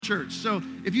church. So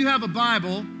if you have a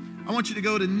Bible, I want you to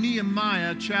go to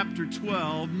Nehemiah chapter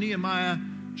 12. Nehemiah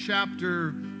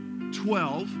chapter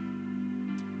 12.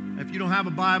 If you don't have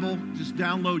a Bible, just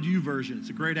download YouVersion. It's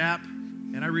a great app,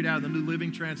 and I read out of the New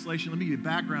Living Translation. Let me give you a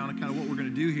background on kind of what we're going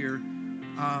to do here.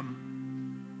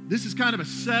 This is kind of a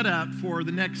setup for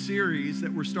the next series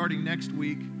that we're starting next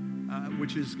week,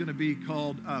 which is going to be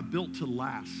called Built to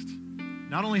Last.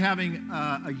 Not only having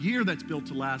a year that's built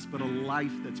to last, but a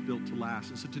life that's built to last.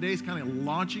 And so today's kind of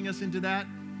launching us into that.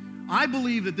 I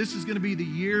believe that this is going to be the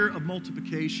year of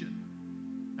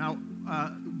multiplication. Now,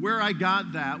 where I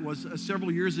got that was several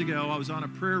years ago, I was on a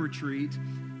prayer retreat,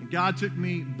 and God took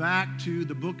me back to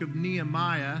the book of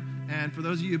Nehemiah. And for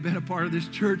those of you who've been a part of this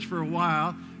church for a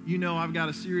while, you know I've got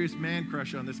a serious man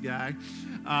crush on this guy.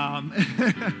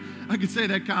 I can say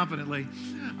that confidently.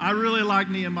 I really like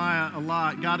Nehemiah a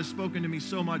lot. God has spoken to me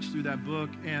so much through that book,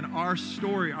 and our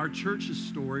story, our church's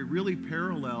story, really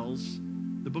parallels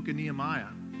the book of Nehemiah.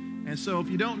 And so if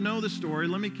you don't know the story,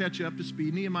 let me catch you up to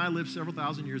speed. Nehemiah lived several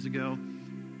thousand years ago,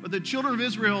 but the children of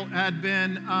Israel had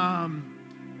been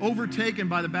overtaken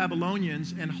by the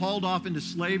Babylonians and hauled off into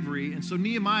slavery, and so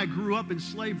Nehemiah grew up in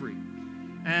slavery.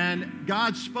 And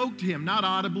God spoke to him, not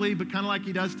audibly, but kind of like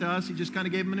he does to us. He just kind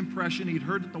of gave him an impression. He'd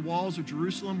heard that the walls of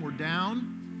Jerusalem were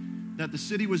down, that the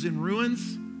city was in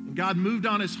ruins, and God moved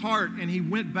on his heart, and he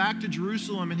went back to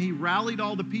Jerusalem, and he rallied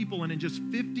all the people, and in just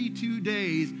 52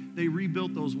 days, they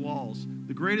rebuilt those walls. One of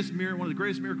the greatest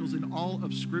miracles in all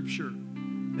of Scripture.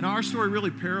 And our story really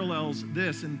parallels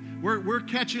this, and we're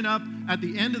catching up at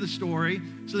the end of the story.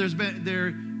 So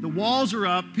the walls are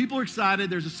up, people are excited,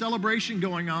 there's a celebration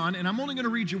going on, and I'm only going to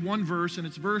read you one verse, and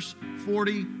it's verse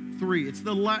 43. It's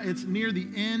near the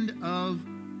end of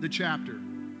the chapter.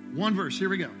 One verse, here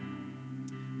we go.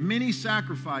 Many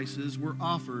sacrifices were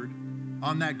offered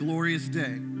on that glorious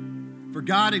day, for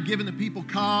God had given the people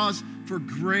cause for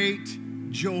great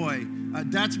joy.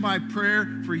 That's my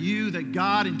prayer for you, that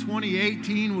God in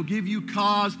 2018 will give you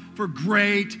cause for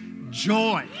great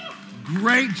joy.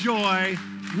 Great joy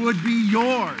would be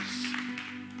yours.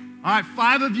 All right,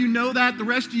 5 of you know that. The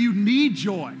rest of you need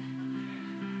joy.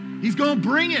 He's going to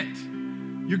bring it.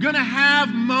 You're going to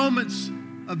have moments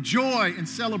of joy and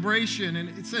celebration.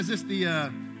 And it says this,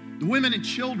 the women and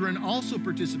children also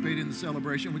participated in the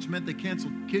celebration, which meant they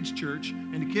canceled kids' church,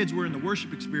 and the kids were in the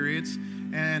worship experience.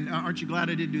 And aren't you glad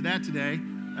I didn't do that today?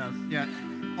 Yeah,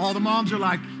 all the moms are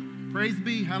like, praise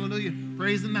be, hallelujah,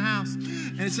 praise in the house.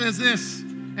 And it says this,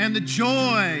 and the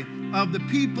joy of the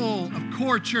people of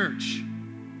Core Church.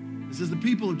 This is the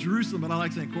people of Jerusalem, but I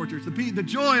like saying Core Church. The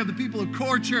joy of the people of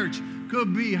Core Church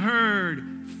could be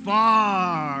heard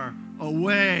far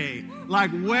away,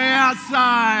 like way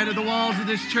outside of the walls of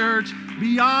this church,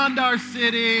 beyond our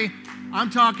city. I'm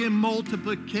talking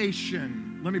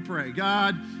multiplication. Let me pray.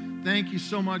 God, thank you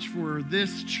so much for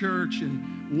this church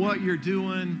and what you're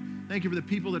doing. Thank you for the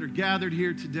people that are gathered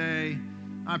here today.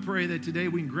 I pray that today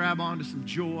we can grab onto some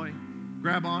joy,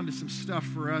 grab onto some stuff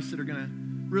for us that are going to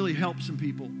really help some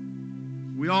people.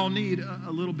 We all need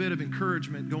a little bit of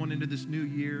encouragement going into this new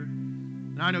year.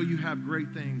 And I know you have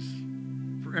great things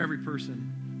for every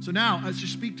person. So now, let's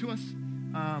just speak to us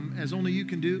as only you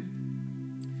can do.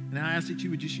 And I ask that you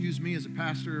would just use me as a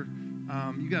pastor.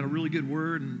 You got a really good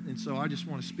word, and so I just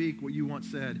want to speak what you once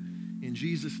said in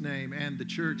Jesus' name. And the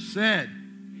church said,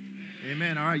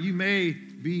 Amen. All right, you may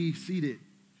be seated.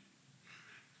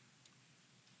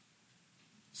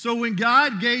 So when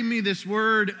God gave me this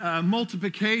word,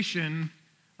 multiplication,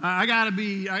 I gotta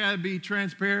be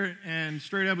transparent and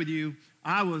straight up with you.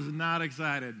 I was not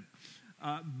excited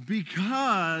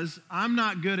because I'm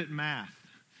not good at math.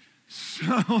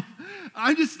 So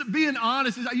I'm just being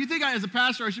honest. You think as a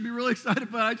pastor I should be really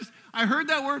excited, but I heard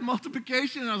that word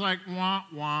multiplication and I was like, wah,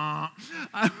 wah.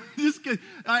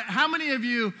 How many of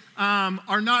you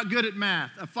are not good at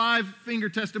math? A 5-finger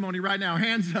testimony right now.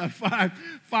 Hands up,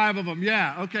 five of them.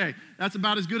 Yeah, okay. That's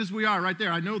about as good as we are right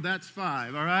there. I know that's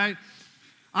 5, all right?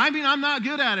 I mean, I'm not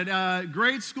good at it.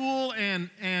 Grade school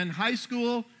and high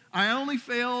school, I only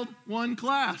failed one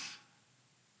class.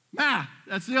 Math.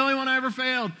 That's the only one I ever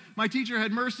failed. My teacher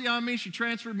had mercy on me. She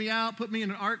transferred me out, put me in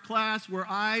an art class where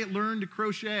I learned to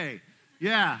crochet.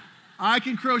 Yeah, I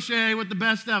can crochet with the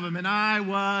best of them, and I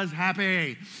was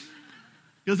happy.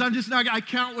 Because I'm just not, I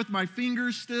count with my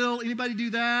fingers still. Anybody do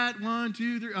that? 1,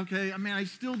 2, 3. Okay, I mean, I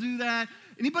still do that.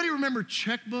 Anybody remember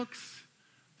checkbooks?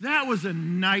 That was a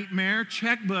nightmare,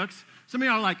 checkbooks. Some of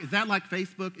y'all are like, is that like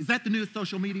Facebook? Is that the new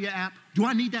social media app? Do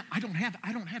I need that? I don't have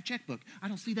checkbook. I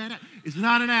don't see that app. It's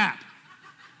not an app.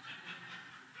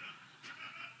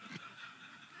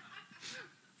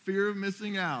 Fear of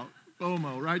missing out.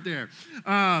 FOMO right there.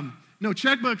 No,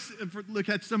 checkbooks, look,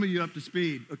 catch some of you up to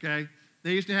speed, okay?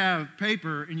 They used to have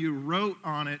paper, and you wrote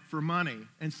on it for money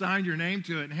and signed your name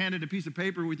to it and handed a piece of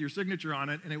paper with your signature on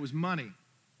it, and it was money.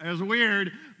 It was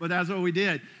weird, but that's what we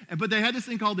did. But they had this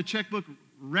thing called the checkbook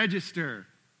register.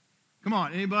 Come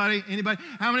on, anybody?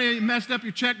 How many messed up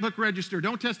your checkbook register?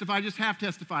 Don't testify, just half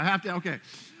testify. Okay.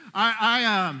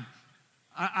 I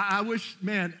wish,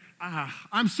 man,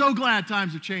 I'm so glad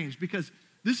times have changed, because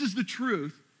this is the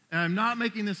truth, and I'm not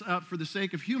making this up for the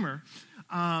sake of humor.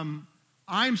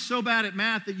 I'm so bad at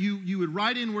math that you would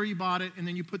write in where you bought it, and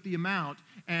then you put the amount,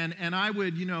 and I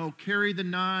would, carry the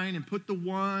 9 and put the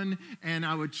 1, and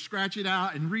I would scratch it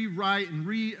out and rewrite and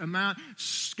re-amount.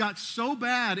 Got so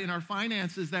bad in our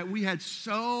finances that we had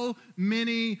so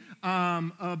many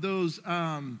of those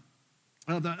of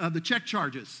the check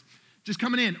charges just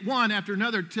coming in, one after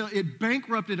another, till it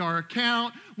bankrupted our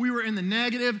account. We were in the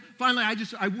negative. Finally,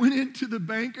 I went into the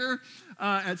banker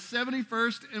at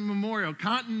 71st and Memorial,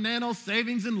 Continental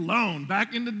Savings and Loan,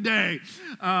 back in the day.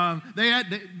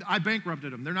 I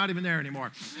bankrupted them. They're not even there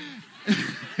anymore.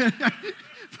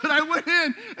 But I went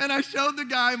in and I showed the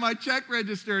guy my check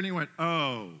register, and he went,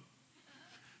 "Oh.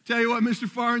 Tell you what, Mr.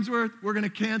 Farnsworth, we're going to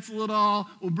cancel it all.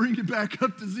 We'll bring you back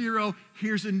up to 0.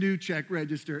 Here's a new check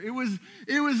register." It was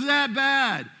that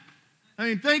bad. I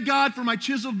mean, thank God for my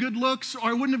chiseled good looks, or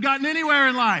I wouldn't have gotten anywhere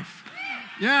in life.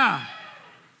 Yeah.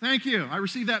 Thank you. I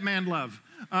received that man love.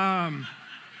 But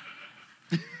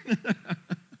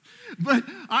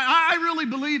I really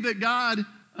believe that God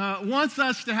wants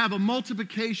us to have a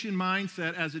multiplication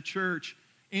mindset as a church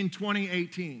in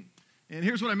 2018. And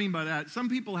here's what I mean by that. Some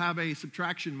people have a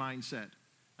subtraction mindset.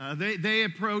 They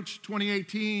approach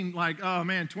 2018 like, oh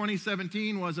man,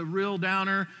 2017 was a real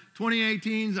downer.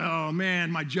 2018's, oh man,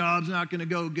 my job's not going to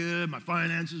go good. My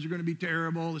finances are going to be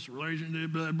terrible. This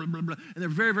relationship, blah, blah, blah, blah. And they're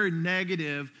very, very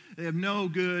negative. They have no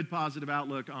good, positive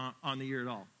outlook on the year at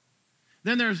all.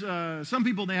 Then there's some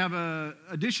people, they have a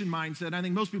addition mindset. I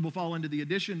think most people fall into the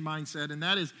addition mindset, and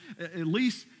that is at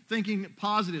least thinking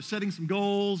positive, setting some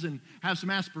goals and have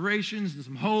some aspirations and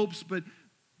some hopes. But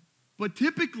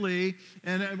typically,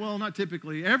 and well, not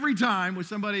typically, every time with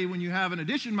somebody, when you have an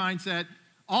addition mindset,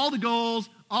 all the goals,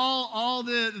 all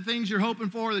the things you're hoping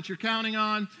for, that you're counting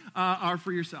on, are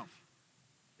for yourself.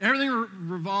 Everything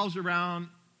revolves around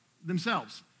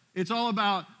themselves. It's all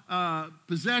about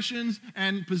possessions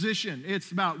and position.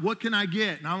 It's about what can I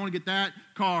get, and I want to get that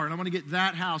car, and I want to get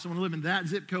that house, I want to live in that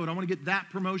zip code, I want to get that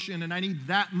promotion, and I need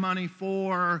that money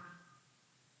for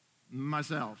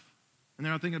myself. And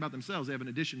they're not thinking about themselves. They have an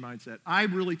addition mindset. I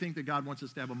really think that God wants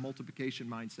us to have a multiplication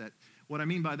mindset. What I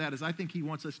mean by that is I think he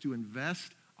wants us to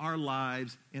invest our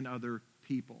lives in other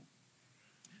people.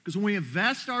 Because when we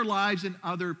invest our lives in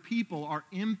other people, our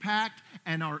impact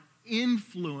and our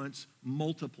influence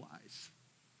multiplies.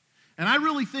 And I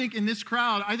really think in this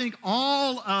crowd, I think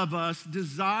all of us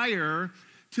desire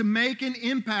to make an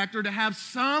impact or to have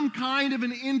some kind of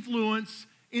an influence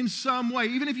in some way.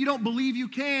 Even if you don't believe you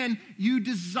can, you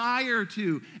desire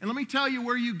to. And let me tell you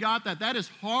where you got that. That is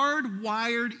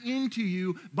hardwired into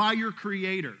you by your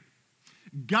Creator.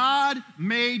 God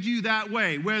made you that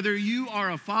way. Whether you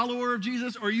are a follower of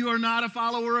Jesus or you are not a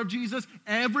follower of Jesus,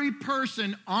 every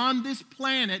person on this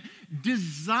planet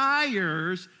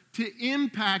desires to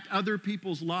impact other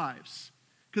people's lives.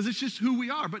 Because it's just who we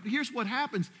are. But here's what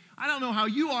happens. I don't know how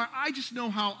you are. I just know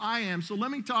how I am. So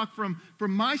let me talk from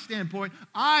my standpoint.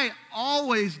 I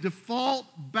always default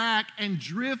back and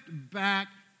drift back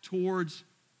towards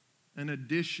an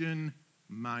addition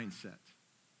mindset.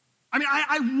 I mean,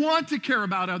 I want to care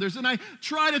about others, and I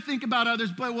try to think about others,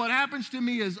 but what happens to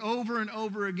me is over and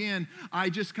over again, I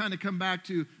just kind of come back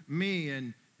to me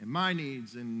and my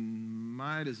needs and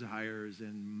my desires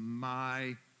and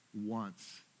my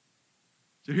wants.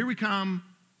 So here we come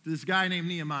to this guy named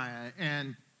Nehemiah,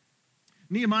 and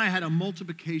Nehemiah had a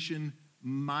multiplication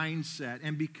mindset,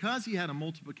 and because he had a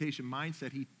multiplication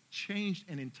mindset, he changed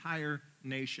an entire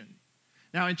nation.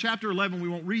 Now, in chapter 11, we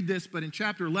won't read this, but in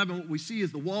chapter 11, what we see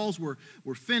is the walls were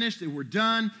finished, they were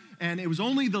done, and it was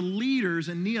only the leaders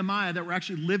and Nehemiah that were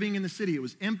actually living in the city. It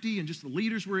was empty, and just the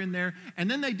leaders were in there. And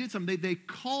then they did something. They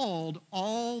called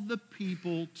all the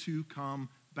people to come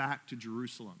back to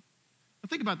Jerusalem. Now,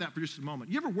 think about that for just a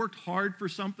moment. You ever worked hard for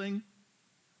something?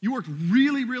 You worked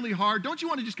really, really hard. Don't you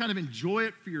want to just kind of enjoy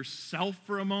it for yourself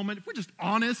for a moment? If we're just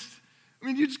honest, I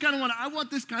mean, you just kind of I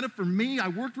want this kind of for me. I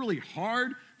worked really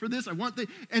hard for this. I want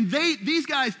these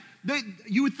guys,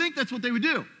 you would think that's what they would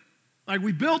do. Like,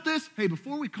 we built this. Hey,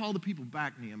 before we call the people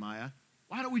back, Nehemiah,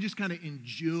 why don't we just kind of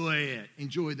enjoy it?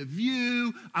 Enjoy the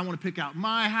view. I want to pick out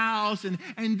my house, and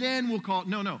then we'll call it.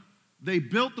 No. They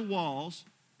built the walls,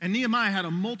 And Nehemiah had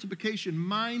a multiplication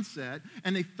mindset,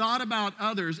 and they thought about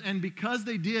others, and because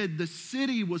they did, the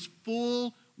city was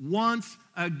full once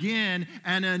again,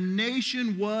 and a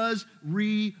nation was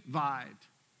revived.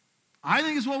 I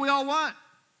think it's what we all want.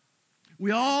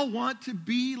 We all want to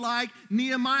be like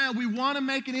Nehemiah. We want to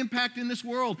make an impact in this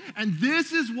world. And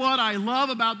this is what I love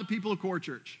about the people of Core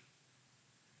Church.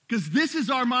 Because this is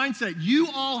our mindset. You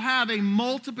all have a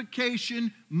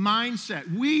multiplication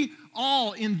mindset. We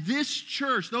all in this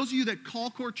church, those of you that call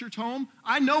Core Church home,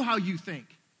 I know how you think.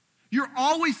 You're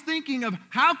always thinking of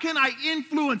how can I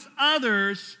influence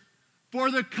others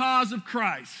for the cause of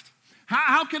Christ?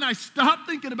 How can I stop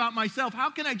thinking about myself?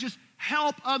 How can I just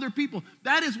help other people?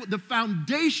 That is what the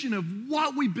foundation of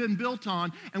what we've been built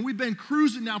on, and we've been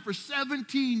cruising now for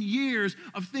 17 years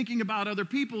of thinking about other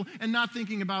people and not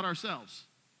thinking about ourselves.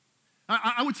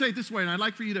 I would say it this way, and I'd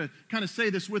like for you to kind of say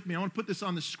this with me. I want to put this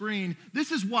on the screen.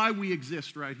 This is why we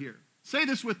exist right here. Say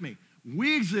this with me.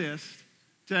 We exist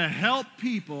to help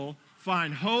people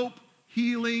find hope,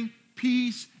 healing,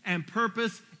 peace, and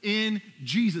purpose in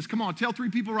Jesus. Come on, tell 3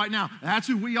 people right now. That's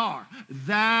who we are.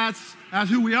 That's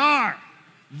who we are.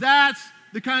 That's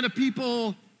the kind of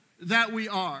people that we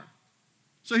are.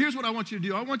 So here's what I want you to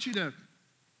do. I want you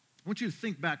to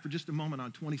think back for just a moment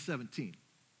on 2017.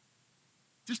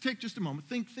 Just take just a moment.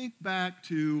 Think back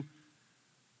to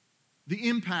the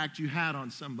impact you had on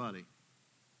somebody.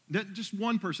 That just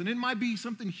one person. It might be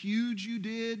something huge you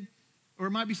did, or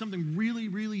it might be something really,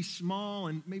 really small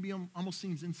and maybe almost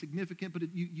seems insignificant, but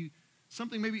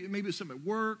something maybe it's something at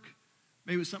work,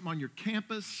 maybe it's something on your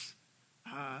campus.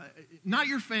 Not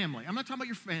your family. I'm not talking about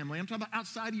your family. I'm talking about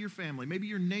outside of your family. Maybe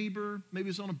your neighbor. Maybe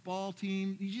it's on a ball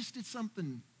team. You just did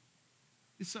something.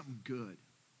 It's something good.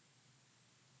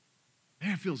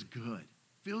 Man, it feels good.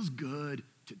 It feels good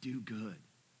to do good.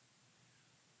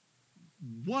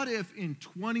 What if in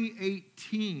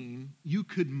 2018 you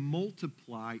could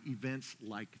multiply events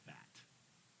like that?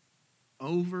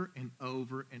 Over and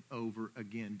over and over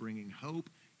again, bringing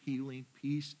hope, healing,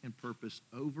 peace, and purpose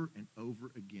over and over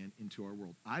again into our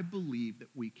world. I believe that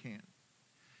we can.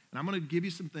 And I'm going to give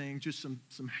you some things, just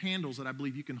some handles that I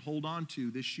believe you can hold on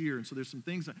to this year. And so there's some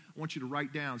things that I want you to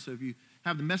write down. So if you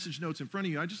have the message notes in front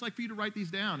of you, I'd just like for you to write these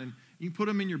down. And you can put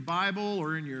them in your Bible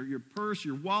or in your purse,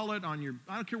 your wallet, I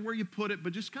don't care where you put it,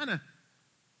 but just kind of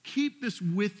keep this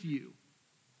with you.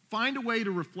 Find a way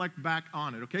to reflect back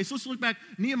on it, okay? So let's look back,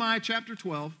 Nehemiah chapter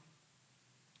 12.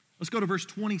 Let's go to verse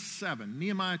 27.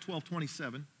 Nehemiah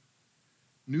 12:27.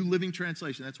 New Living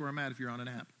Translation. That's where I'm at if you're on an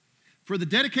app. For the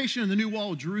dedication of the new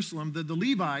wall of Jerusalem, the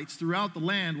Levites throughout the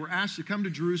land were asked to come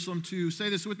to Jerusalem to, say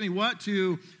this with me, what?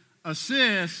 To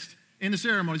assist in the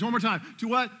ceremonies. One more time. To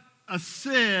what?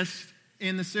 Assist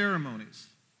in the ceremonies.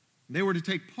 They were to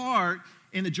take part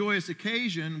in the joyous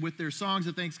occasion with their songs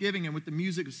of thanksgiving and with the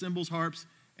music of cymbals, harps,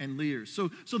 and lyres. So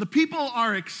the people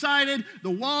are excited. The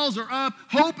walls are up.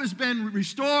 Hope has been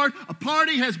restored. A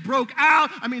party has broke out.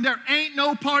 I mean, there ain't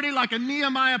no party like a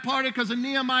Nehemiah party, because a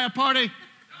Nehemiah party,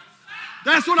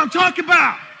 that's what I'm talking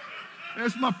about.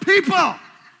 There's my people.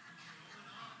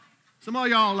 Some of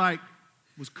y'all like,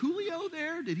 was Coolio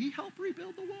there? Did he help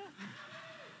rebuild the wall?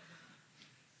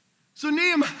 So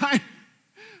Nehemiah,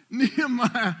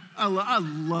 I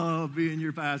love being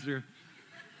your pastor.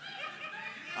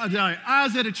 I'll tell you, I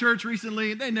was at a church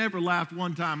recently, and they never laughed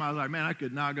one time. I was like, man, I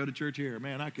could not go to church here.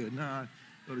 Man, I could not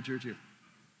go to church here.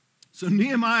 So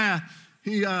Nehemiah,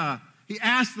 he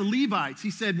asked the Levites,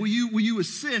 he said, will you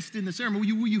assist in the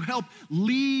ceremony? Will you help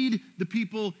lead the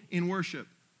people in worship?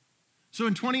 So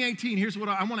in 2018, here's what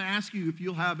I want to ask you, if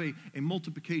you'll have a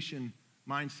multiplication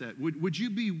mindset. Would you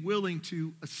be willing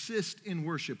to assist in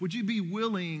worship? Would you be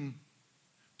willing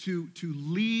to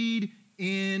lead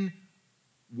in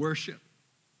worship?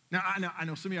 Now, I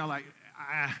know some of y'all are like,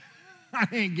 I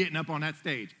ain't getting up on that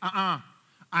stage. I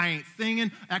ain't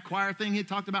singing. That choir thing he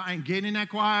talked about, I ain't getting in that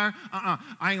choir. I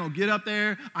ain't going to get up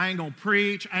there. I ain't going to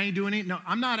preach. I ain't doing it. No,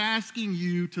 I'm not asking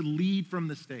you to lead from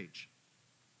the stage.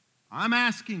 I'm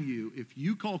asking you, if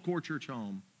you call Core Church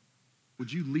home,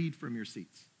 would you lead from your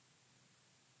seats?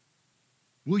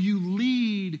 Will you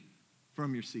lead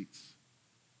from your seats?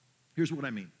 Here's what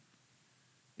I mean.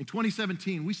 In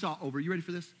 2017, we saw over, you ready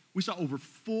for this? We saw over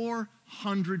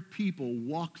 400 people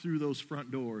walk through those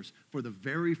front doors for the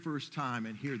very first time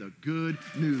and hear the good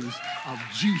news of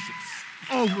Jesus.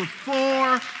 Over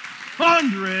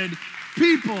 400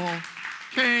 people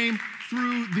came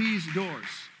through these doors.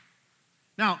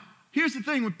 Now, here's the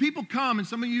thing. When people come, and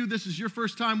some of you, this is your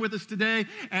first time with us today,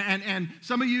 and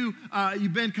some of you,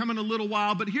 you've been coming a little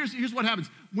while, but here's what happens.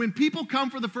 When people come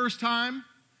for the first time,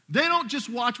 they don't just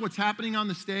watch what's happening on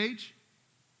the stage.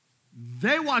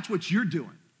 They watch what you're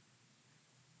doing.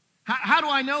 How do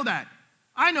I know that?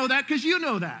 I know that because you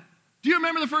know that. Do you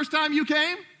remember the first time you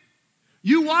came?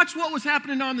 You watched what was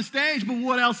happening on the stage, but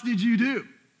what else did you do?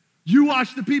 You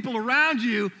watched the people around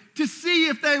you to see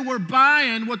if they were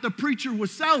buying what the preacher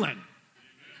was selling.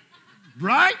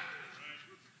 Right?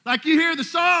 Like you hear the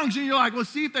songs and you're like, well,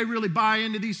 see if they really buy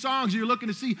into these songs. You're looking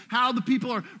to see how the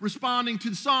people are responding to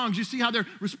the songs. You see how they're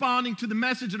responding to the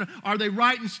message. And are they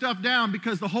writing stuff down?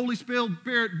 Because the Holy Spirit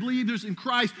believers in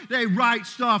Christ, they write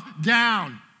stuff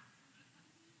down.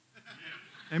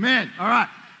 Amen. All right.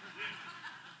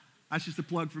 That's just a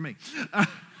plug for me.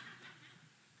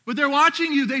 But they're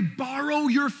watching you. They borrow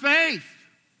your faith.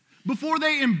 Before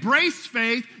they embrace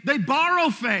faith, they borrow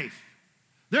faith.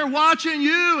 They're watching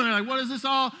you, and they're like, what is this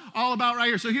all about right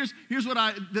here? So here's what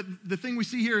the thing we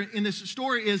see here in this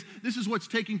story is, this is what's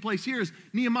taking place here, is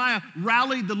Nehemiah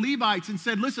rallied the Levites and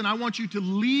said, listen, I want you to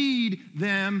lead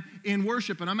them in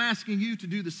worship, and I'm asking you to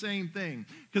do the same thing,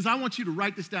 because I want you to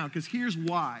write this down, because here's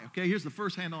why, okay? Here's the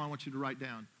first handle I want you to write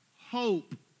down.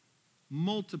 Hope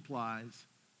multiplies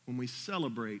when we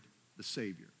celebrate the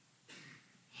Savior.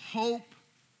 Hope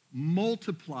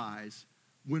multiplies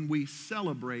when we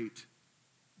celebrate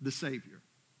the Savior.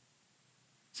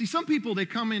 See, some people, they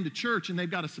come into church and they've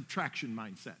got a subtraction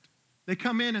mindset. They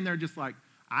come in and they're just like,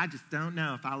 I just don't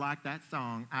know if I like that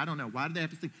song. I don't know. Why do they have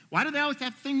to sing? Why do they always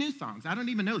have to sing new songs? I don't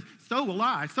even know. So will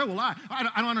I. So will I. I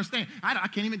don't understand. I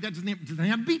can't even, that doesn't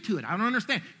have a beat to it. I don't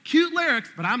understand. Cute lyrics,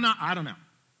 but I don't know.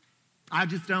 I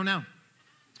just don't know.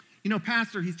 You know,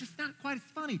 Pastor, he's just not quite as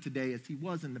funny today as he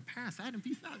was in the past.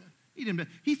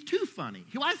 He's too funny.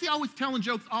 Why is he always telling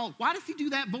jokes? Why does he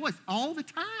do that voice all the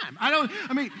time?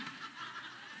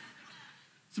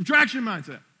 Subtraction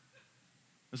mindset.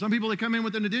 And some people, they come in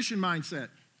with an addition mindset.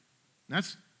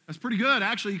 That's pretty good.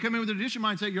 Actually, you come in with an addition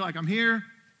mindset, you're like, I'm here.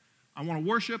 I want to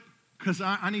worship because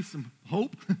I need some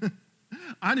hope.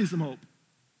 I need some hope.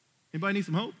 Anybody need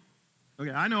some hope?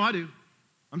 Okay, I know I do.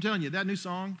 I'm telling you, that new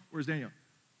song, where's Daniel?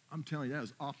 I'm telling you, that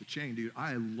is off the chain, dude.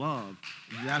 I love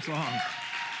that song.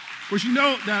 Of course, you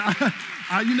know that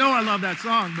I love that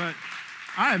song, but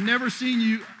I have never seen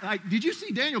you, like, did you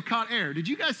see Daniel caught air? Did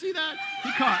you guys see that?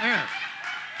 He caught air.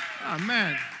 Oh,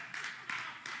 man.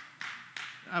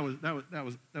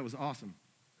 That was awesome.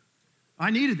 I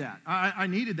needed that. I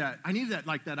needed that. I needed that,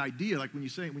 like that idea, like when you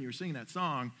were singing that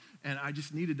song, and I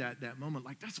just needed that moment,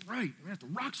 like, that's right. I mean, if the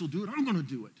rocks will do it, I'm going to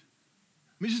do it.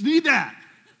 I just need that,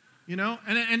 you know?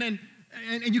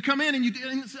 And you come in and you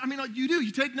do.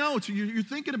 You take notes. You're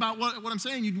thinking about what I'm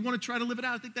saying. You want to try to live it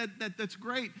out. I think that's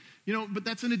great, you know. But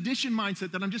that's an addition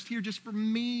mindset, that I'm just here just for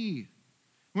me.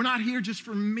 We're not here just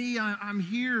for me. I'm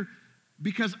here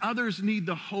because others need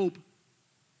the hope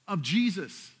of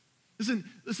Jesus. Listen.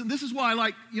 This is why,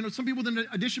 like, you know, some people with an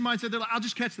addition mindset, they're like, I'll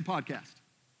just catch the podcast.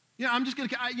 Yeah, I'm just gonna,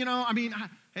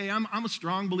 hey, I'm a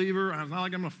strong believer. It's not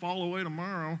like I'm gonna fall away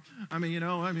tomorrow.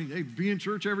 Hey, be in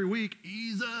church every week.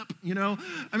 Ease up, you know.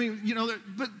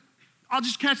 But I'll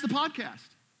just catch the podcast.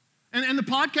 And the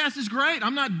podcast is great.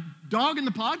 I'm not dogging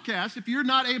the podcast. If you're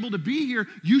not able to be here,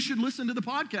 you should listen to the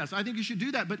podcast. I think you should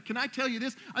do that. But can I tell you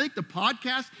this? I think the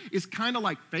podcast is kind of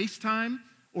like FaceTime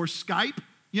or Skype,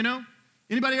 you know?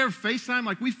 Anybody ever FaceTime?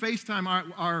 Like, we FaceTime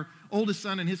our oldest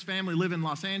son and his family live in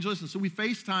Los Angeles, and so we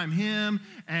FaceTime him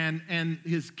and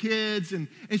his kids, and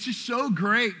it's just so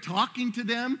great talking to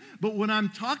them. But when I'm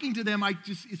talking to them,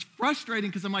 it's frustrating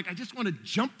because I'm like, I just want to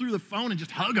jump through the phone and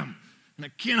just hug them, and I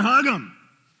can't hug them.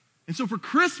 And so for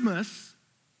Christmas,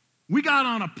 we got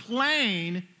on a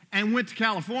plane and went to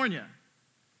California.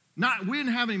 We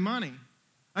didn't have any money.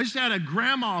 I just had a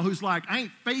grandma who's like, I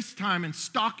ain't FaceTiming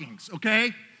stockings,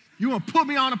 okay? You want to put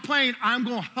me on a plane, I'm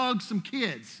going to hug some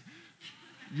kids.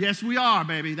 Yes, we are,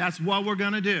 baby. That's what we're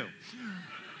going to do.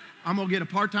 I'm going to get a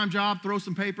part-time job, throw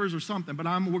some papers or something, but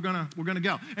we're going to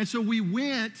go. And so we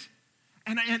went,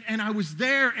 and I was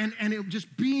there, and it just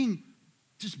being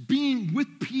with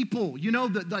people, you know,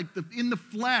 in the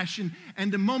flesh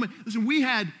and the moment. Listen, we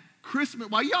had Christmas,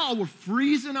 while y'all were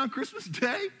freezing on Christmas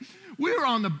Day, we were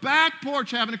on the back porch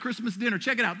having a Christmas dinner.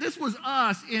 Check it out. This was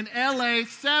us in LA,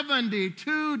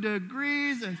 72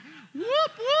 degrees, and whoop,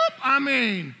 whoop. I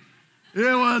mean,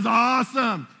 it was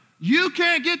awesome. You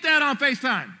can't get that on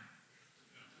FaceTime.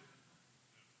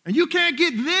 And you can't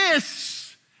get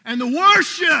this and the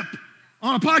worship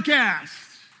on a podcast.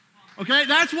 Okay,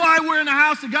 that's why we're in the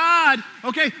house of God.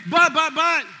 Okay,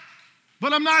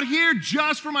 but I'm not here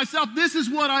just for myself. This is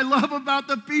what I love about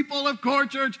the people of Core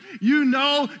Church. You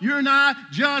know, you're not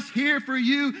just here for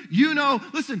you. You know,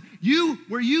 listen,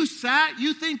 where you sat,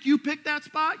 you think you picked that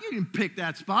spot? You didn't pick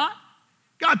that spot.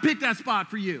 God picked that spot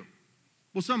for you.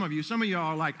 Well, some of you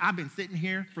are like, I've been sitting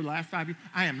here for the last 5 years.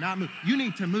 I am not moving. You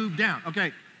need to move down,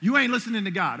 okay? You ain't listening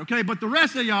to God, okay? But the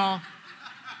rest of y'all,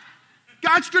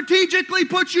 God strategically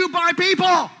puts you by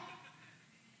people.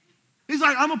 He's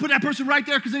like, I'm going to put that person right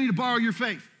there because they need to borrow your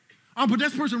faith. I'm going to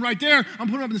put this person right there. I'm going to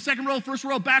put them up in the second row, first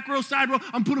row, back row, side row.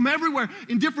 I'm going to put them everywhere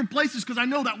in different places because I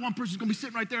know that one person's going to be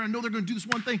sitting right there. I know they're going to do this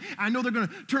one thing. I know they're going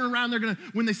to turn around. They're going to,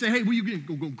 when they say, hey, will you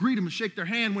go greet them and shake their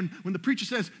hand. When the preacher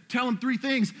says, tell them 3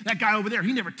 things, that guy over there,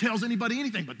 he never tells anybody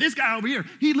anything. But this guy over here,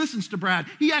 he listens to Brad.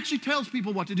 He actually tells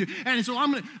people what to do. And so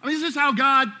this is how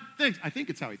God thinks. I think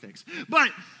it's how he thinks. But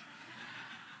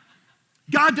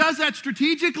God does that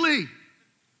strategically.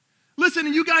 Listen,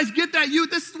 and you guys get that.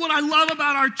 This is what I love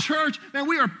about our church. Man,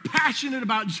 we are passionate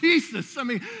about Jesus. I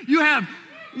mean, you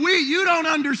don't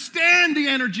understand the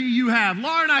energy you have.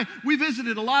 Laura and I, we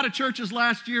visited a lot of churches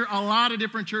last year, a lot of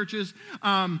different churches,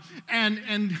 and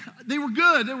they were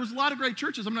good. There was a lot of great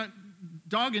churches. I'm not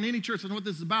dogging any church. I know what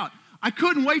this is about. I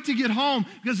couldn't wait to get home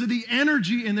because of the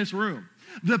energy in this room.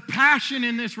 The passion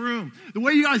in this room, the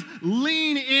way you guys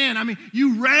lean in. I mean,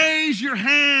 you raise your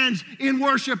hands in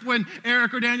worship when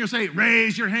Eric or Daniel say,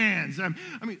 raise your hands.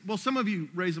 Well, some of you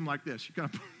raise them like this. You kind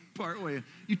of part way.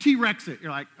 You T-Rex it. You're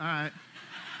like, all right.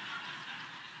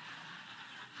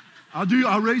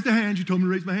 I'll raise the hands. You told me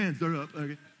to raise my hands. They're up.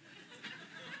 Okay.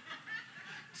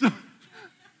 So,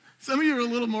 some of you are a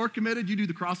little more committed. You do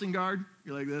the crossing guard.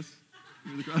 You're like this.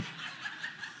 You do the cross.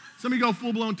 Some of you go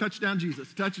full-blown touchdown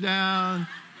Jesus. Touchdown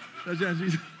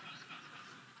Jesus.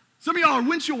 Some of y'all are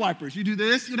windshield wipers. You do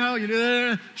this, you do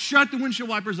that. Shut the windshield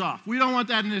wipers off. We don't want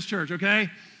that in this church, okay?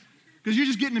 Because you're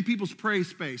just getting in people's praise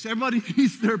space. Everybody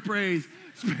needs their praise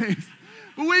space.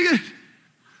 But we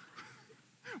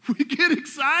get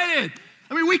excited.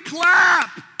 I mean, we clap,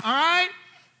 all right?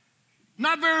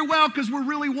 Not very well because we're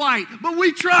really white, but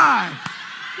we try.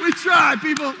 We try,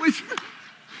 people. We try.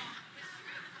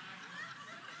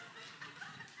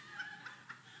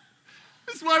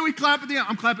 That's why we clap at the end.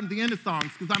 I'm clapping at the end of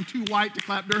songs because I'm too white to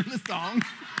clap during the song.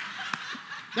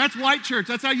 That's white church.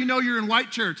 That's how you know you're in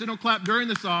white church. They don't clap during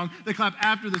the song. They clap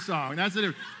after the song. That's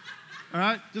it. All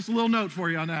right? Just a little note for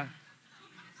you on that.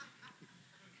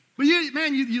 But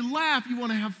you laugh. You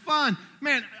want to have fun.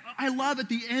 Man, I love at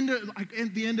the end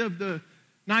of the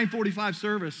 9:45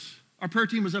 service, our prayer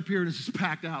team was up here and it's just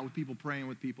packed out with people praying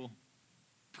with people.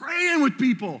 Praying with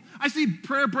people. I see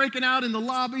prayer breaking out in the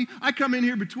lobby. I come in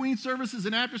here between services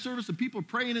and after service and people are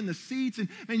praying in the seats. And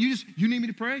you need me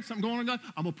to pray? Something going on, God?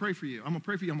 I'm going to pray for you. I'm going to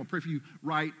pray for you. I'm going to pray for you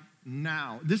right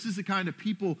now. This is the kind of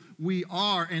people we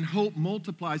are, and hope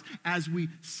multiplies as we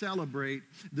celebrate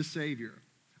the Savior.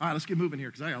 All right, let's get moving here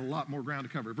because I got a lot more ground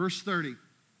to cover. Verse 30.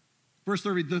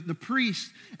 The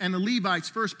priests and the Levites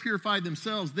first purified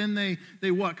themselves. Then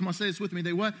they what? Come on, say this with me.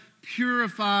 They what?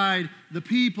 Purified the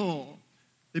people.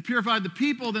 They purified the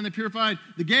people, then they purified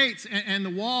the gates and the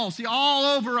walls. See,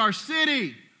 all over our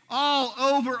city,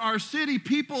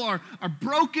 people are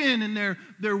broken and they're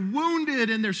wounded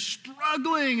and they're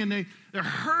struggling and they're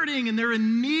hurting and they're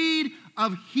in need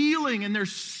of healing and they're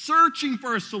searching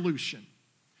for a solution,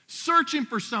 searching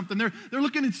for something. They're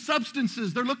looking at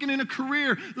substances. They're looking in a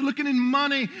career. They're looking in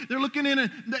money. They're looking in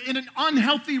an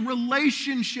unhealthy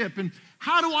relationship. And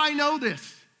how do I know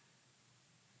this?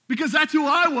 Because that's who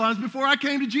I was before I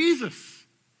came to Jesus.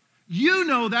 You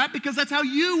know that because that's how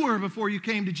you were before you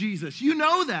came to Jesus. You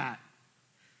know that.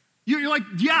 You're like,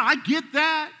 yeah, I get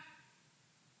that.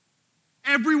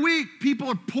 Every week, people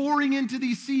are pouring into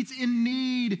these seats in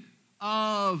need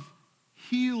of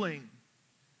healing.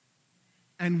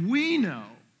 And we know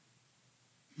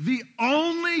the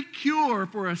only cure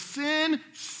for a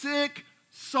sin-sick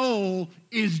soul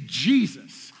is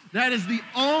Jesus. That is the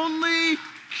only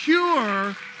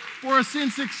cure for a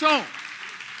sin-sick soul.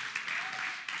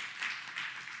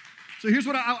 So here's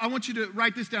what I want you to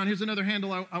write this down. Here's another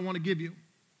handle I want to give you.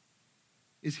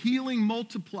 Is healing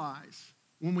multiplies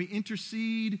when we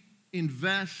intercede,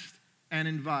 invest, and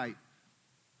invite.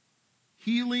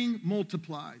 Healing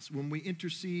multiplies when we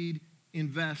intercede,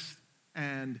 invest,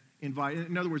 and invite.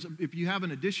 In other words, if you have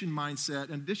an addition mindset,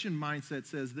 an addition mindset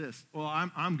says this: well,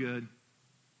 I'm good.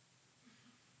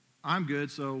 I'm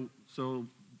good, so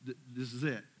this is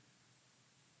it.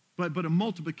 But a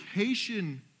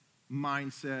multiplication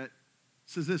mindset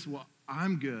says this: well,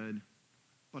 I'm good,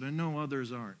 but I know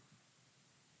others aren't.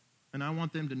 And I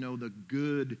want them to know the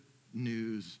good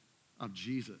news of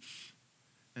Jesus.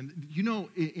 And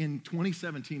in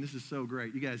 2017, this is so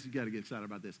great. You got to get excited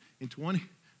about this. In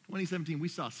 2017, we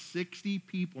saw 60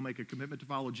 people make a commitment to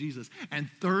follow Jesus, and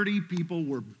 30 people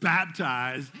were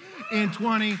baptized in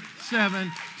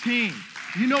 2017.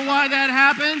 You know why that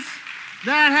happens?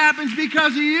 That happens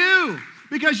because of you.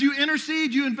 Because you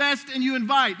intercede, you invest, and you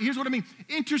invite. Here's what I mean.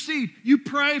 Intercede. You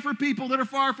pray for people that are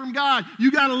far from God.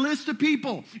 You got a list of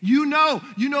people. You know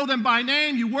them by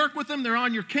name. You work with them. They're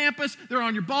on your campus. They're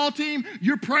on your ball team.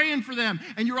 You're praying for them.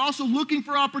 And you're also looking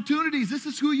for opportunities. This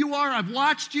is who you are. I've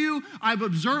watched you. I've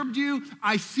observed you.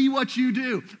 I see what you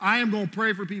do. I am going to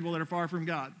pray for people that are far from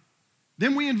God.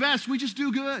 Then we invest. We just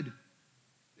do good.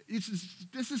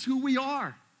 This is who we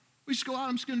are. We just go out,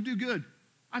 I'm just going to do good.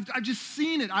 I've just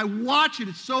seen it. I watch it.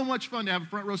 It's so much fun to have a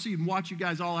front row seat and watch you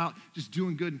guys all out just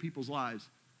doing good in people's lives.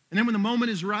 And then when the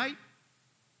moment is right,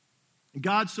 and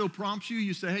God so prompts you,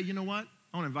 you say, hey, you know what?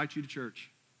 I want to invite you to church.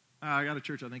 I got a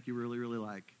church I think you really, really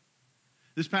like.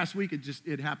 This past week,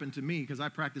 it happened to me because I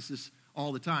practice this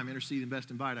all the time. Intercede,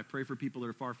 invest, invite. I pray for people that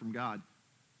are far from God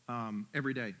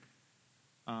every day.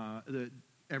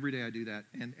 Every day I do that.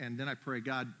 And then I pray,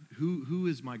 God, who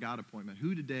is my God appointment?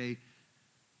 Who today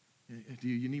do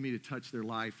you need me to touch their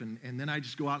life? And then I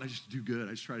just go out and I just do good.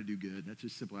 I just try to do good. That's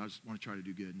just simple. I just want to try to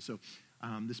do good. And so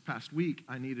this past week,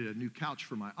 I needed a new couch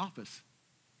for my office.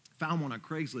 Found one on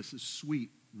Craigslist. This sweet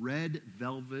red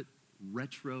velvet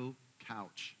retro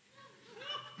couch.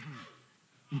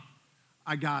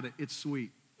 I got it. It's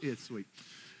sweet. It's sweet.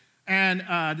 And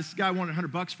this guy wanted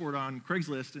 $100 for it on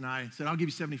Craigslist, and I said, I'll give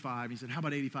you 75. He said, how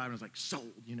about 85? And I was like,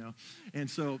 sold, And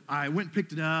so I went and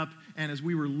picked it up, and as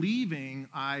we were leaving,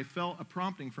 I felt a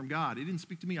prompting from God. He didn't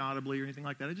speak to me audibly or anything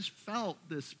like that. I just felt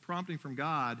this prompting from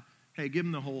God, hey, give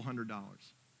him the whole $100. So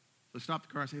I stopped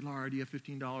the car and I said, Laura, do you have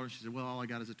 $15? She said, well, all I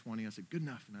got is a 20. I said, good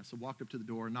enough. And I walked up to the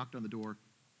door, knocked on the door.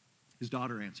 His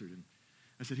daughter answered, and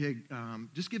I said, hey,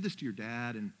 just give this to your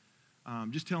dad,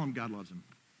 and just tell him God loves him.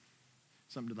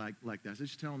 Something like that. So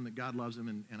just tell him that God loves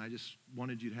him, and I just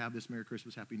wanted you to have this Merry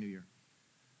Christmas, Happy New Year.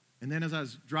 And then as I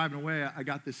was driving away, I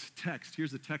got this text.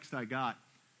 Here's the text I got.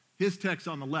 His text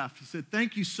on the left. He said,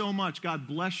 thank you so much. God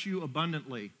bless you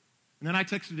abundantly. And then I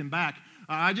texted him back.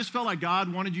 I just felt like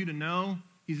God wanted you to know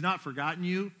he's not forgotten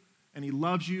you, and he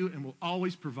loves you and will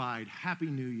always provide. Happy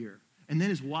New Year. And then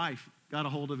his wife got a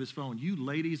hold of his phone. You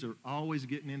ladies are always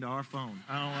getting into our phone.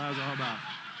 I don't know what that was all about.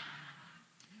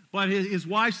 But his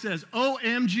wife says,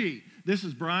 OMG, this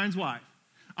is Brian's wife.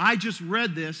 I just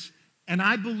read this, and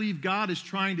I believe God is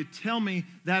trying to tell me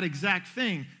that exact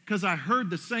thing because I heard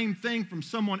the same thing from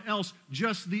someone else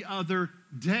just the other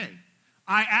day.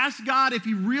 I asked God if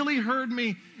he really heard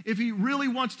me, if he really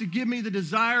wants to give me the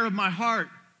desire of my heart.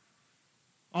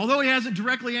 Although he hasn't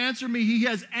directly answered me, he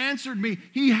has answered me.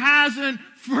 He hasn't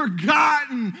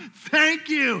forgotten. Thank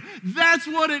you. That's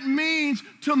what it means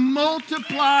to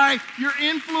multiply your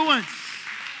influence.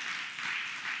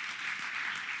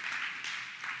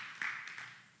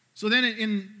 So then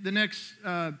in the next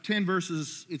 10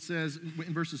 verses, it says,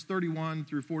 in verses 31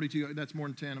 through 42, that's more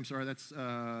than 10, I'm sorry, that's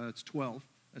 12.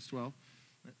 That's 12.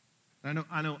 I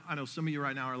know some of you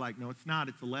right now are like, no, it's not,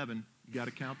 it's 11. You got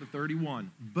to count the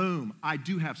 31. Boom. I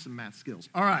do have some math skills.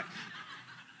 All right.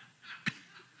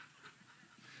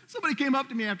 Somebody came up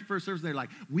to me after first service. They're like,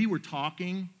 we were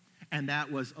talking, and that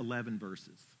was 11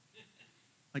 verses.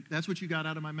 Like, that's what you got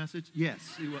out of my message? Yes.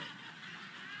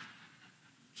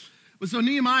 But so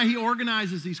Nehemiah, he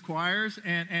organizes these choirs,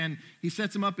 and he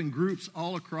sets them up in groups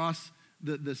all across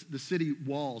the city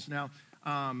walls. Now,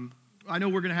 I know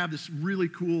we're going to have this really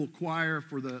cool choir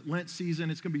for the Lent season.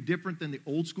 It's going to be different than the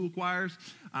old school choirs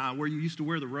where you used to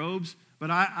wear the robes. But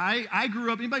I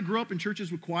grew up, anybody grew up in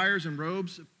churches with choirs and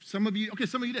robes? Some of you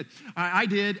did. I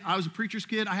did. I was a preacher's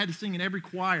kid. I had to sing in every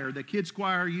choir, the kids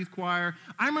choir, youth choir.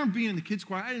 I remember being in the kids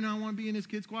choir. I did not want to be in this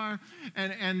kids choir.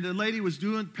 And the lady was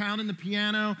pounding the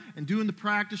piano and doing the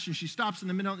practice, and she stops in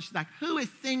the middle, and she's like, who is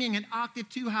singing an octave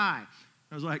too high?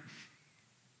 I was like,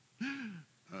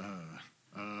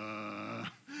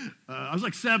 I was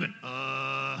like 7.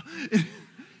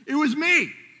 It was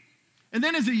me. And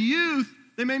then as a youth,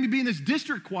 they made me be in this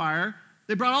district choir.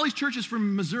 They brought all these churches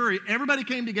from Missouri. Everybody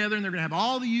came together, and they're going to have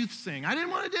all the youth sing. I didn't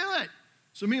want to do it.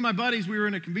 So me and my buddies, we were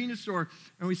in a convenience store,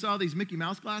 and we saw these Mickey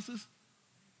Mouse glasses.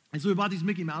 And so we bought these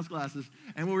Mickey Mouse glasses,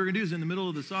 and what we were going to do is in the middle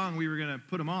of the song, we were going to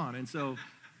put them on. And so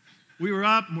we were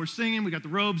up, and we're singing. We got the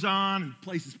robes on, and the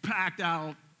place is packed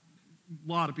out. A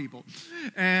lot of people.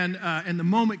 And the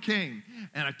moment came,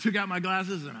 and I took out my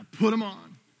glasses, and I put them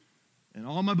on. And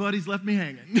all my buddies left me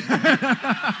hanging.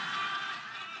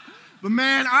 But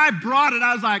man, I brought it.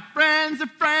 I was like, friends are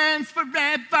friends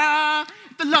forever.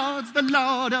 The Lord's the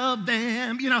Lord of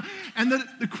them. And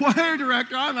the choir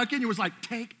director, I'm not kidding you, was like,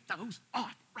 take those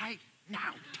off right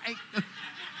now.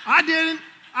 I didn't.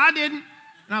 And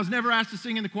I was never asked to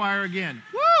sing in the choir again.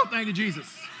 Woo, thank you, Jesus.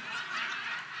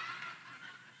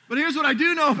 But here's what I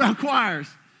do know about choirs.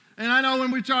 And I know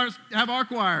when we have our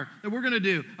choir that we're going to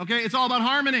do, okay, it's all about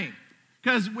harmony.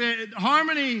 Because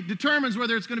harmony determines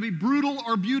whether it's going to be brutal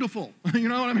or beautiful. You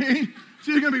know what I mean? It's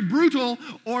either going to be brutal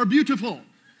or beautiful.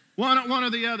 One or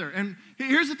the other. And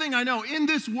here's the thing I know. In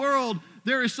this world,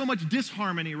 there is so much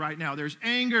disharmony right now. There's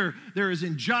anger, there is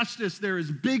injustice, there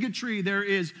is bigotry, there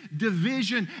is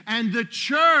division. And the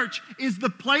church is the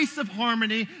place of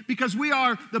harmony because we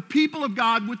are the people of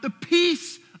God with the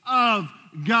peace of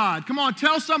God. Come on,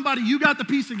 tell somebody you got the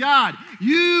peace of God.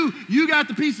 You got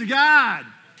the peace of God.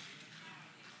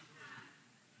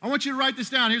 I want you to write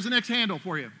this down. Here's the next handle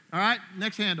for you. All right?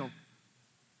 Next handle.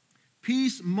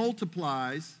 Peace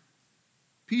multiplies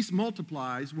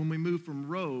when we move from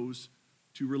rows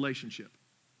to relationship.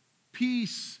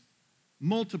 Peace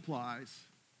multiplies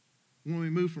when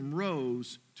we move from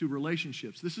rows to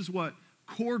relationships. This is what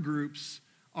core groups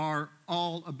are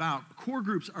all about. Core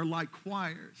groups are like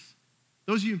choirs.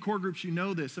 Those of you in core groups, you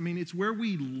know this. I mean, it's where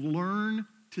we learn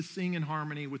to sing in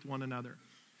harmony with one another.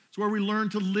 It's where we learn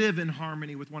to live in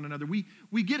harmony with one another. We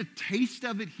get a taste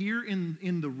of it here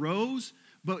in the rows,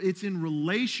 but it's in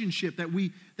relationship that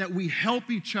we help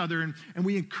each other and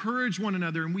we encourage one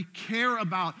another and we care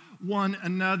about one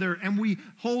another and we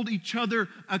hold each other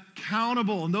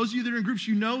accountable. And those of you that are in groups,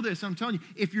 you know this. I'm telling you,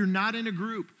 if you're not in a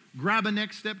group, grab a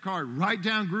next step card, write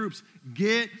down groups,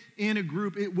 get in a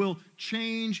group. It will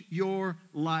change your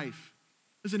life.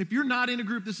 Listen, if you're not in a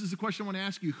group, this is the question I want to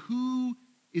ask you. Who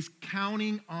is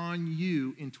counting on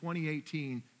you in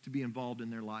 2018 to be involved in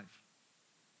their life?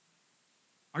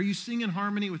 Are you singing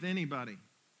harmony with anybody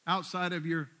outside of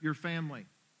your family?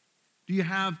 Do you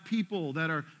have people that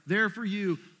are there for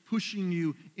you, pushing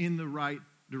you in the right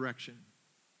direction?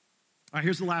 All right,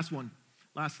 here's the last one.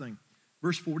 Last thing.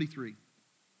 Verse 43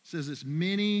 says this,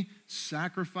 many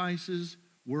sacrifices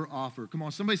were offered. Come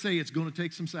on, somebody say it's going to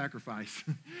take some sacrifice.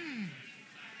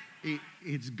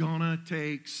 It's gonna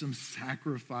take some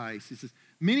sacrifice. It says,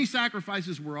 many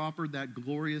sacrifices were offered that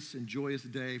glorious and joyous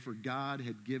day, for God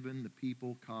had given the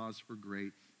people cause for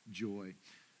great joy.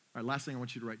 All right, last thing I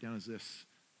want you to write down is this.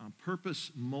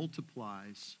 Purpose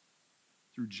multiplies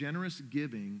through generous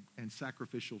giving and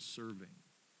sacrificial serving.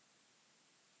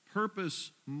 Purpose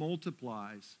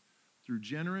multiplies through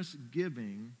generous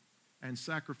giving and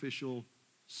sacrificial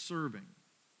serving.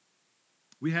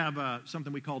 We have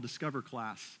something we call Discover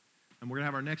Class. And we're going to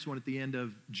have our next one at the end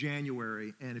of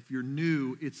January. And if you're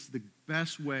new, it's the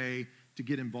best way to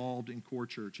get involved in Core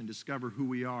Church and discover who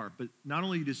we are. But not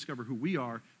only do you discover who we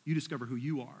are, you discover who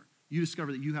you are. You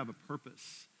discover that you have a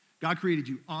purpose. God created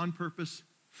you on purpose,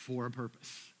 for a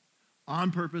purpose.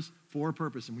 On purpose, for a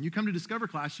purpose. And when you come to Discover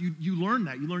Class, you learn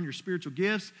that. You learn your spiritual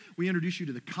gifts. We introduce you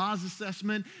to the cause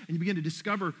assessment, and you begin to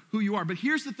discover who you are. But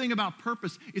here's the thing about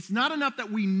purpose. It's not enough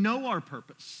that we know our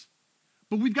purpose,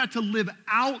 but we've got to live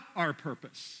out our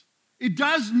purpose. It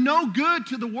does no good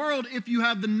to the world if you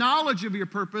have the knowledge of your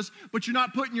purpose, but you're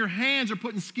not putting your hands or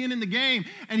putting skin in the game.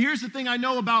 And here's the thing I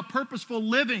know about purposeful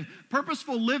living.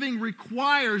 Purposeful living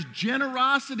requires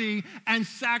generosity and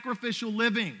sacrificial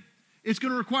living. It's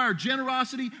going to require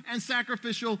generosity and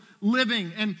sacrificial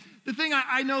living. And the thing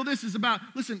I know this is about,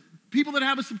 listen, people that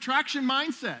have a subtraction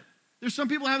mindset. There's some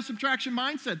people that have a subtraction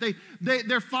mindset.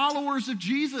 They're followers of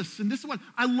Jesus. And this is what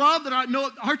I love that I know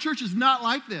our church is not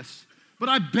like this. But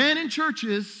I've been in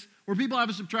churches where people have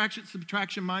a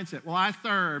subtraction mindset. Well, I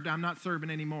served. I'm not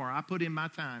serving anymore. I put in my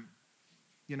time.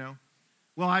 You know?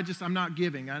 Well, I'm not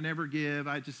giving. I never give.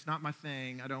 It's not my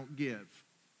thing. I don't give.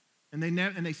 And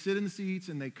they sit in the seats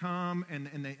and they come and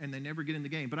they never get in the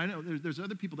game. But I know there's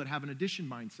other people that have an addition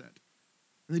mindset.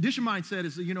 And the addition mindset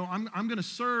is, I'm going to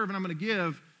serve and I'm going to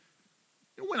give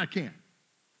when I can.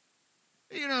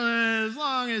 As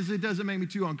long as it doesn't make me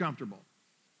too uncomfortable.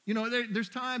 There's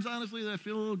times, honestly, that I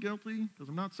feel a little guilty because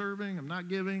I'm not serving, I'm not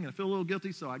giving, and I feel a little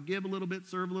guilty, so I give a little bit,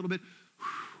 serve a little bit.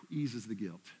 Eases the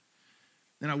guilt.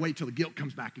 Then I wait till the guilt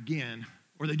comes back again,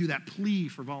 or they do that plea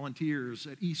for volunteers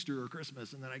at Easter or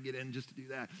Christmas, and then I get in just to do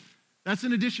that. That's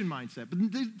an addition mindset.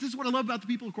 But this is what I love about the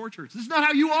people of Core Church. This is not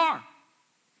how you are.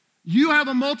 You have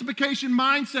a multiplication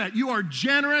mindset. You are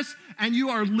generous and you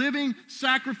are living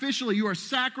sacrificially. You are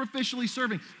sacrificially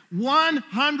serving.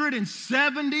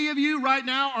 170 of you right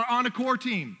now are on a core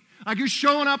team. Like you're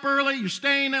showing up early, you're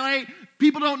staying late.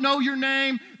 People don't know your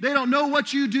name. They don't know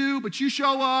what you do, but you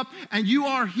show up and you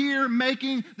are here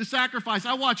making the sacrifice.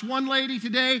 I watched one lady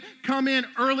today come in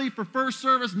early for first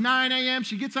service, 9 a.m.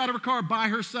 She gets out of her car by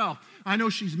herself. I know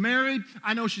she's married.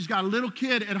 I know she's got a little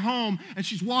kid at home, and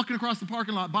she's walking across the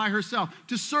parking lot by herself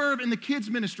to serve in the kids'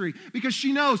 ministry because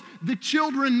she knows the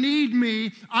children need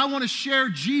me. I want to share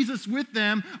Jesus with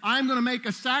them. I'm going to make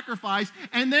a sacrifice.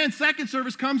 And then second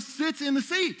service comes, sits in the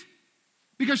seat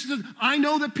because she says, I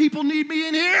know that people need me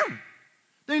in here.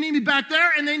 They need me back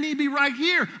there, and they need me right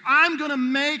here. I'm going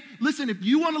to listen, if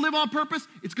you want to live on purpose,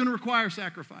 it's going to require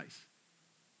sacrifice.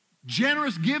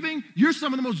 Generous giving, you're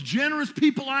some of the most generous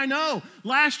people I know.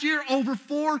 Last year, over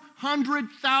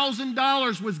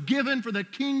 $400,000 was given for the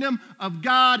kingdom of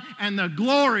God and the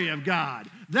glory of God.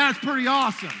 That's pretty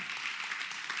awesome.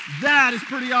 That is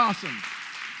pretty awesome.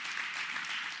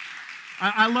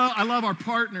 I love our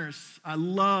partners. I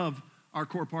love our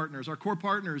core partners. Our core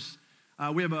partners,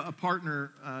 we have a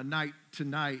partner night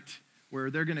tonight where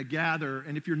they're going to gather,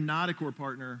 and if you're not a core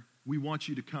partner, we want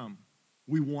you to come.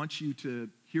 We want you to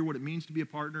hear what it means to be a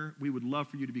partner. We would love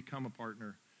for you to become a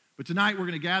partner. But tonight we're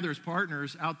going to gather as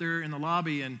partners out there in the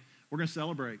lobby, and we're going to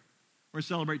celebrate. We're going to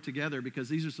celebrate together because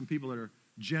these are some people that are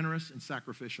generous and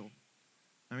sacrificial.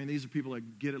 I mean, these are people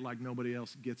that get it like nobody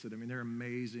else gets it. I mean, they're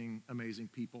amazing, amazing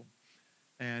people.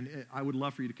 And I would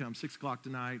love for you to come. 6 o'clock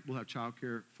tonight, we'll have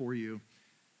childcare for you.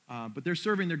 But they're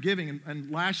serving, they're giving.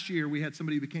 And last year we had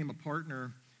somebody who became a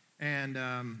partner, and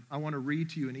I want to read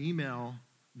to you an email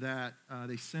that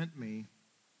they sent me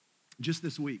just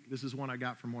this week. This is one I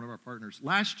got from one of our partners.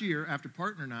 Last year, after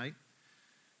partner night,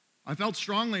 I felt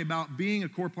strongly about being a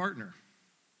core partner.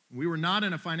 We were not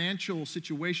in a financial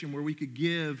situation where we could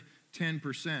give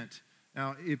 10%.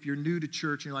 Now, if you're new to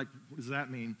church and you're like, what does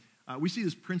that mean? We see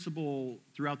this principle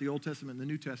throughout the Old Testament and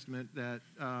the New Testament that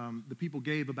the people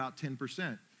gave about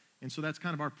 10%. And so that's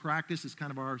kind of our practice. It's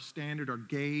kind of our standard, our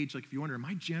gauge. Like if you wonder, am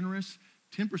I generous?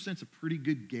 10% is a pretty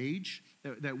good gauge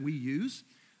that we use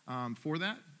for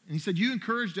that. And he said, you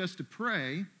encouraged us to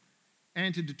pray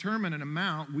and to determine an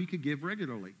amount we could give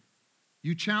regularly.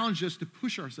 You challenged us to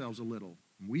push ourselves a little.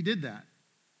 And we did that.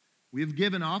 We have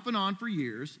given off and on for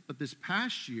years, but this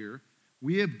past year,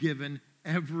 we have given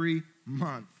every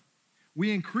month.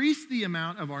 We increased the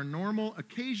amount of our normal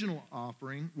occasional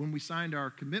offering when we signed our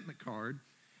commitment card,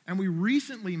 and we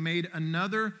recently made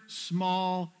another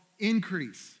small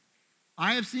increase.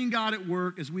 I have seen God at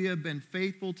work as we have been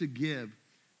faithful to give.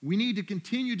 We need to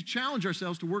continue to challenge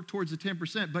ourselves to work towards the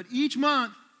 10%. But each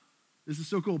month, this is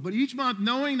so cool, but each month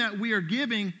knowing that we are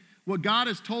giving what God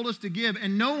has told us to give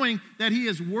and knowing that he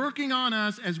is working on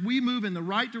us as we move in the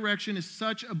right direction is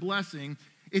such a blessing.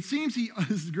 It seems this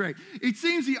is great. It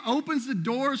seems he opens the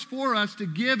doors for us to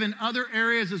give in other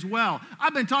areas as well.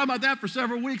 I've been talking about that for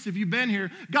several weeks if you've been here.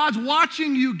 God's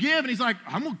watching you give and he's like,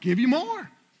 I'm going to give you more.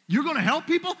 You're going to help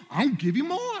people? I'm going to give you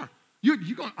more.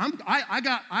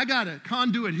 I got a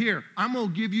conduit here. I'm going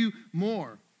to give you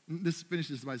more. This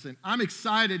finishes by saying, I'm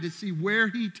excited to see where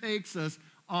he takes us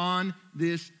on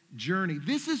this journey.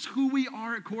 This is who we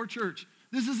are at Core Church.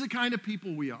 This is the kind of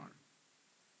people we are.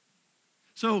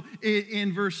 So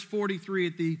in verse 43,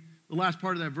 at the last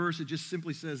part of that verse, it just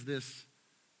simply says this: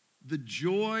 the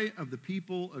joy of the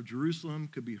people of Jerusalem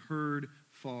could be heard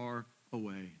far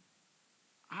away.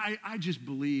 I just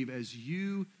believe as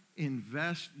you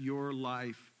invest your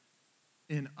life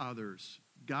in others,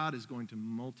 God is going to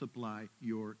multiply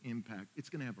your impact. It's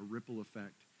going to have a ripple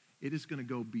effect. It is going to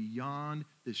go beyond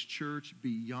this church,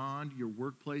 beyond your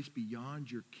workplace,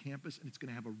 beyond your campus, and it's going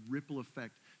to have a ripple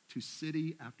effect to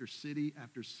city after city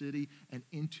after city and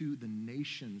into the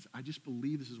nations. I just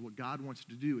believe this is what God wants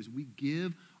to do as we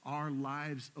give our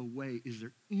lives away. Is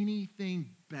there anything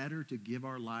better to give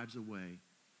our lives away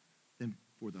than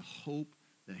for the hope,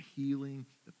 the healing,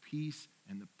 the peace,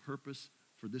 and the purpose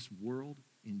for this world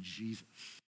in Jesus?